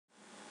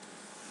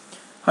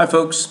Hi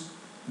folks,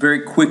 very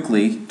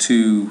quickly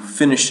to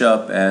finish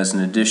up as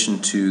an addition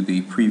to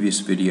the previous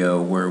video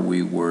where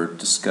we were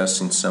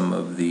discussing some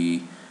of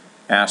the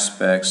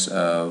aspects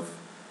of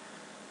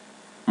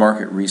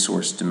market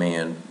resource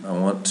demand. I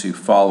want to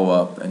follow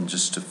up and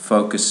just to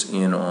focus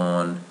in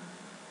on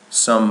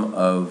some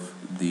of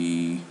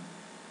the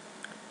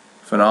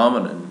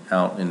phenomenon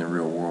out in the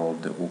real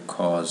world that will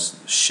cause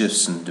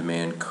shifts in the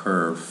demand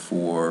curve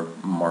for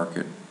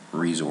market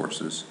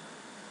resources.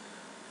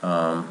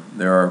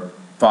 There are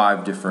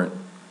 5 different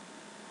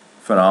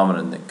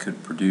phenomena that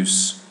could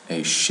produce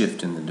a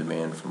shift in the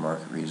demand for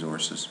market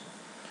resources.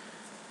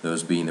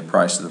 Those being the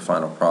price of the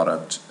final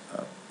product,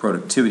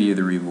 productivity of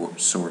the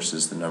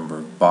resources, the number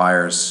of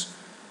buyers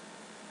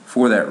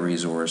for that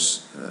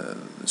resource, the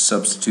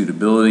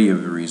substitutability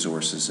of the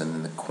resources, and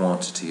then the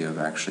quantity of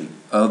actually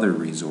other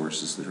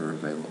resources that are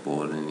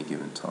available at any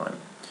given time.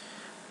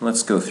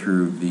 Let's go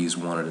through these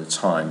one at a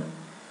time.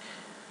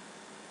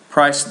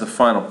 Price of the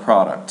final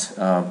product.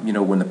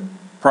 When the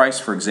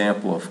price, for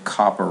example, of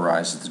copper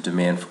rises, the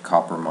demand for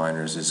copper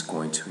miners is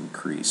going to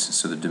increase.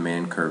 So the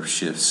demand curve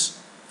shifts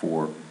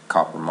for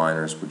copper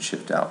miners would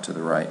shift out to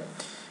the right.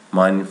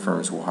 Mining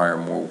firms will hire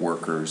more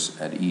workers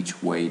at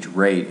each wage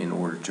rate in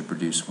order to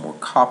produce more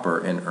copper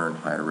and earn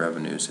higher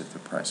revenues if the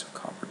price of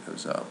copper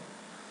goes up.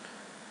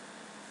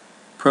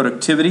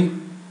 Productivity.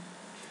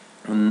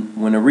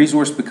 When a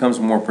resource becomes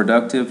more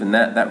productive, and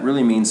that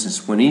really means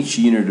is when each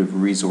unit of a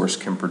resource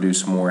can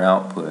produce more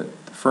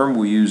output, the firm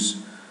will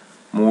use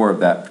more of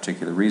that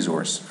particular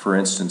resource. For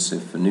instance,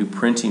 if the new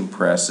printing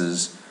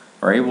presses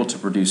are able to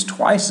produce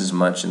twice as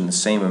much in the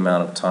same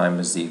amount of time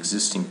as the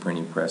existing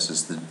printing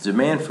presses, the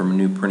demand for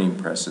new printing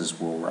presses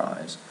will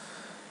rise.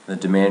 The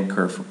demand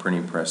curve for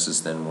printing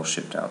presses then will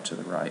shift out to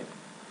the right.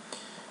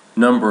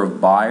 Number of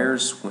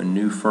buyers. When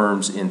new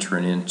firms enter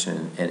into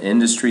an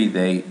industry,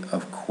 they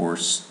of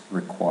course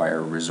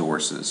require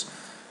resources.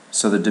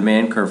 So the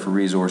demand curve for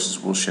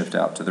resources will shift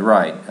out to the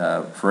right.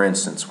 For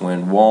instance,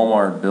 when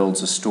Walmart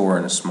builds a store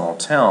in a small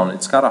town,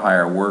 it's got to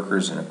hire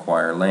workers and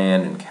acquire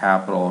land and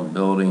capital and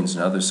buildings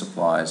and other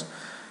supplies.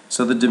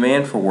 So the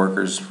demand for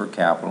workers, for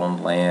capital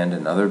and land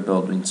and other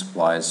building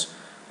supplies,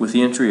 with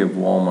the entry of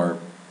Walmart,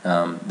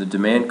 the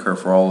demand curve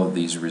for all of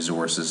these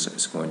resources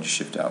is going to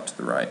shift out to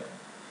the right.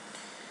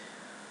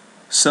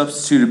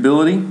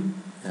 Substitutability.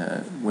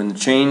 When the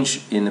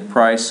change in the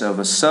price of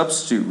a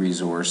substitute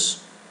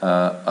resource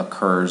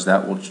occurs,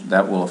 that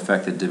will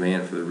affect the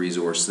demand for the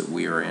resource that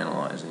we are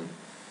analyzing.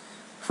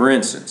 For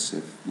instance,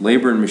 if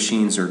labor and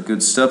machines are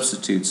good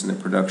substitutes in the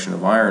production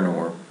of iron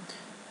ore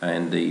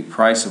and the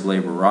price of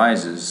labor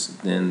rises,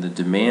 then the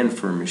demand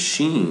for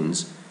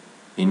machines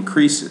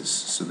increases.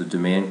 So the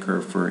demand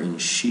curve for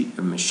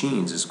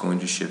machines is going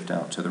to shift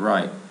out to the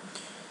right.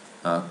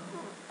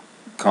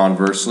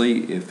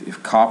 Conversely,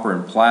 if copper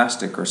and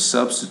plastic are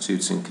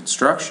substitutes in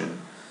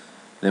construction,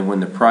 then when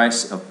the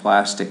price of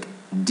plastic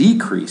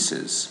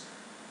decreases,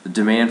 the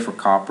demand for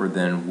copper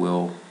then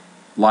will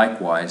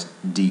likewise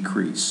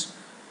decrease,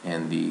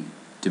 and the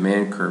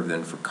demand curve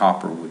then for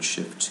copper would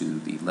shift to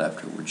the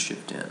left, or would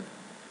shift in.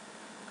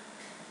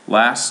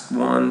 Last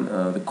one,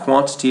 the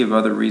quantity of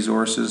other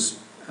resources.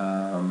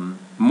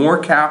 More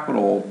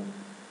capital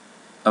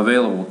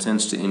available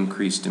tends to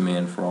increase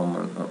demand for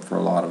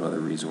a lot of other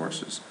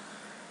resources.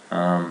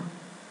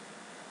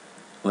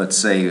 Let's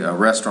say a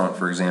restaurant,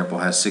 for example,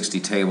 has 60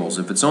 tables.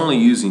 If it's only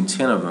using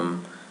 10 of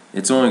them,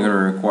 it's only going to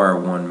require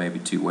 1, maybe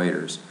 2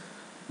 waiters.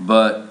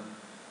 But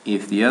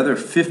if the other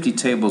 50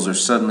 tables are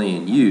suddenly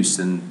in use,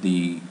 then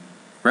the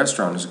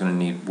restaurant is going to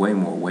need way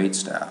more wait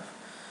staff.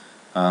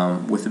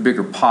 With a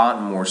bigger pot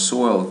and more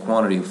soil, the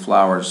quantity of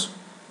flowers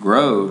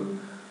grow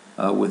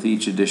with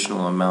each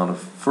additional amount of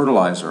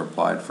fertilizer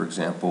applied, for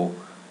example,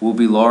 will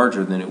be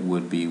larger than it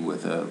would be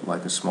with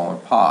a smaller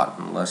pot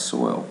and less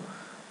soil.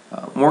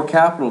 More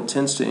capital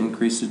tends to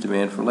increase the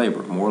demand for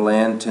labor. More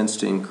land tends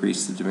to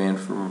increase the demand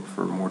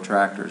for more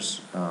tractors.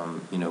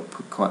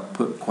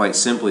 Put quite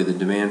simply, the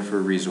demand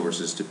for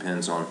resources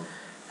depends on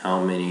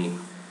how many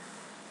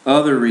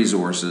other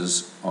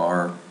resources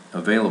are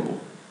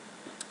available.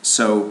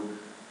 So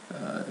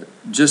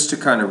just to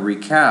kind of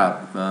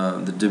recap,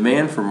 the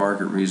demand for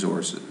market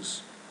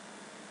resources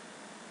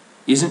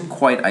isn't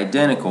quite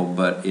identical,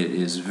 but it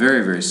is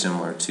very, very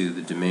similar to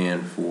the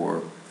demand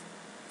for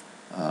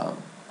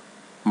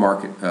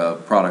market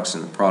products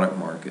in the product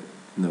market.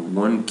 And the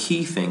one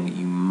key thing that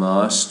you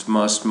must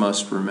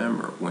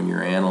remember when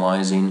you're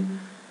analyzing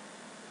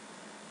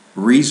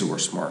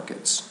resource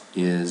markets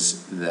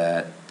is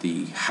that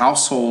the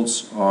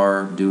households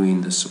are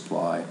doing the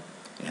supply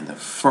and the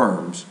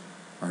firms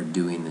are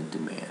doing the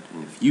demand.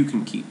 And if you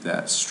can keep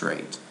that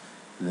straight,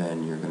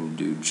 then you're going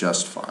to do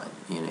just fine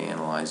in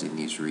analyzing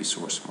these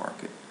resource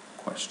market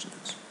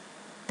questions.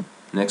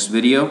 Next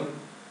video,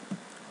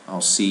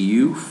 I'll see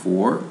you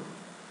for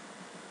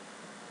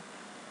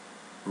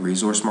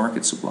resource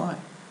market supply.